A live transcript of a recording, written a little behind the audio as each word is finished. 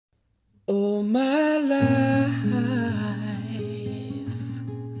All my life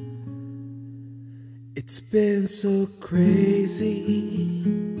it's been so crazy.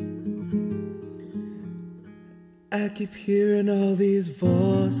 I keep hearing all these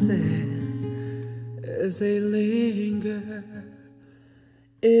voices as they linger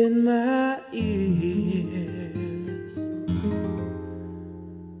in my ears.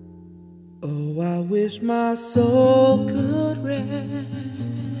 Oh, I wish my soul could rest.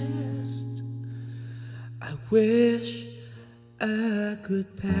 I wish I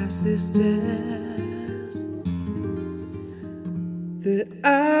could pass this test that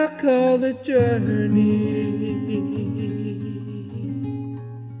I call the journey,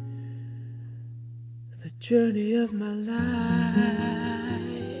 the journey of my life.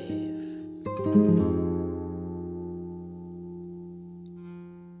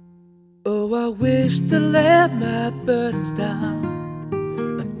 Oh, I wish to let my burdens down.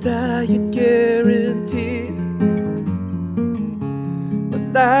 I'm tired, guaranteed. But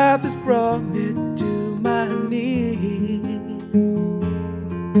life has brought me to my knees.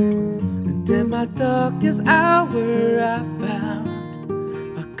 And in my darkest hour I found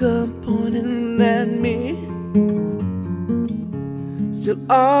a gun pointing at me. Still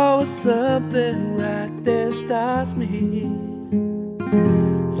always something right there stops me.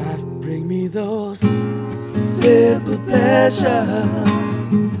 Life bring me those simple pleasures.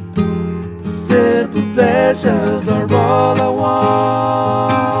 Simple pleasures are all I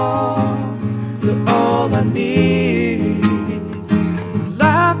want. They're all I need.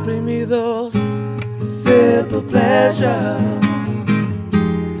 Life bring me those simple pleasures.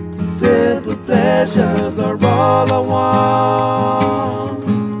 Simple pleasures are all I want.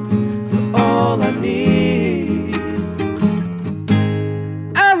 They're all I need.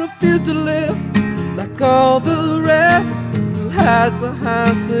 I refuse to live like all the rest who hide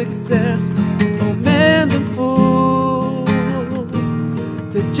behind success. Oh man, the fools,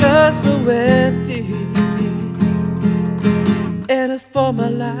 they're just so empty. And as for my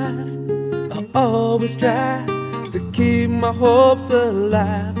life, I always try to keep my hopes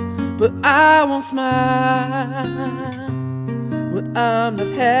alive. But I won't smile when I'm not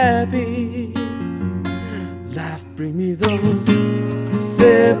happy. Life bring me those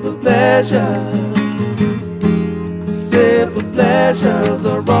simple pleasures. Simple pleasures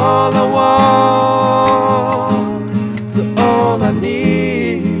are all I want. They're all I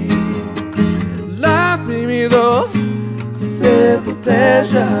need. Life bring me those simple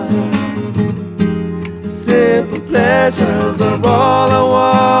pleasures. Simple pleasures are all I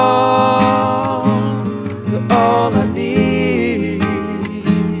want. They're all I need.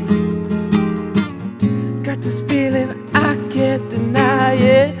 Got this feeling I can't deny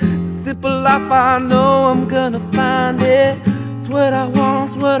it. The simple life I know I'm gonna find it. It's what I want,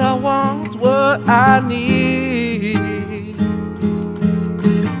 it's what I want, it's what I need.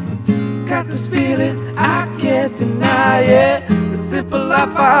 Got this feeling I can't deny it. The simple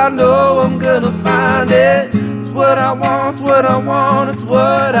life I know I'm gonna find it. It's what I want, it's what I want, it's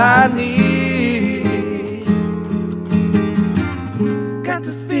what I need. Got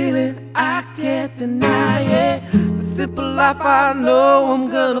this feeling I can't deny it. The simple life I know I'm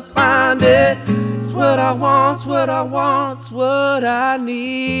gonna find it. It's what I want, it's what I want, it's what I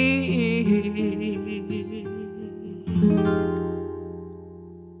need.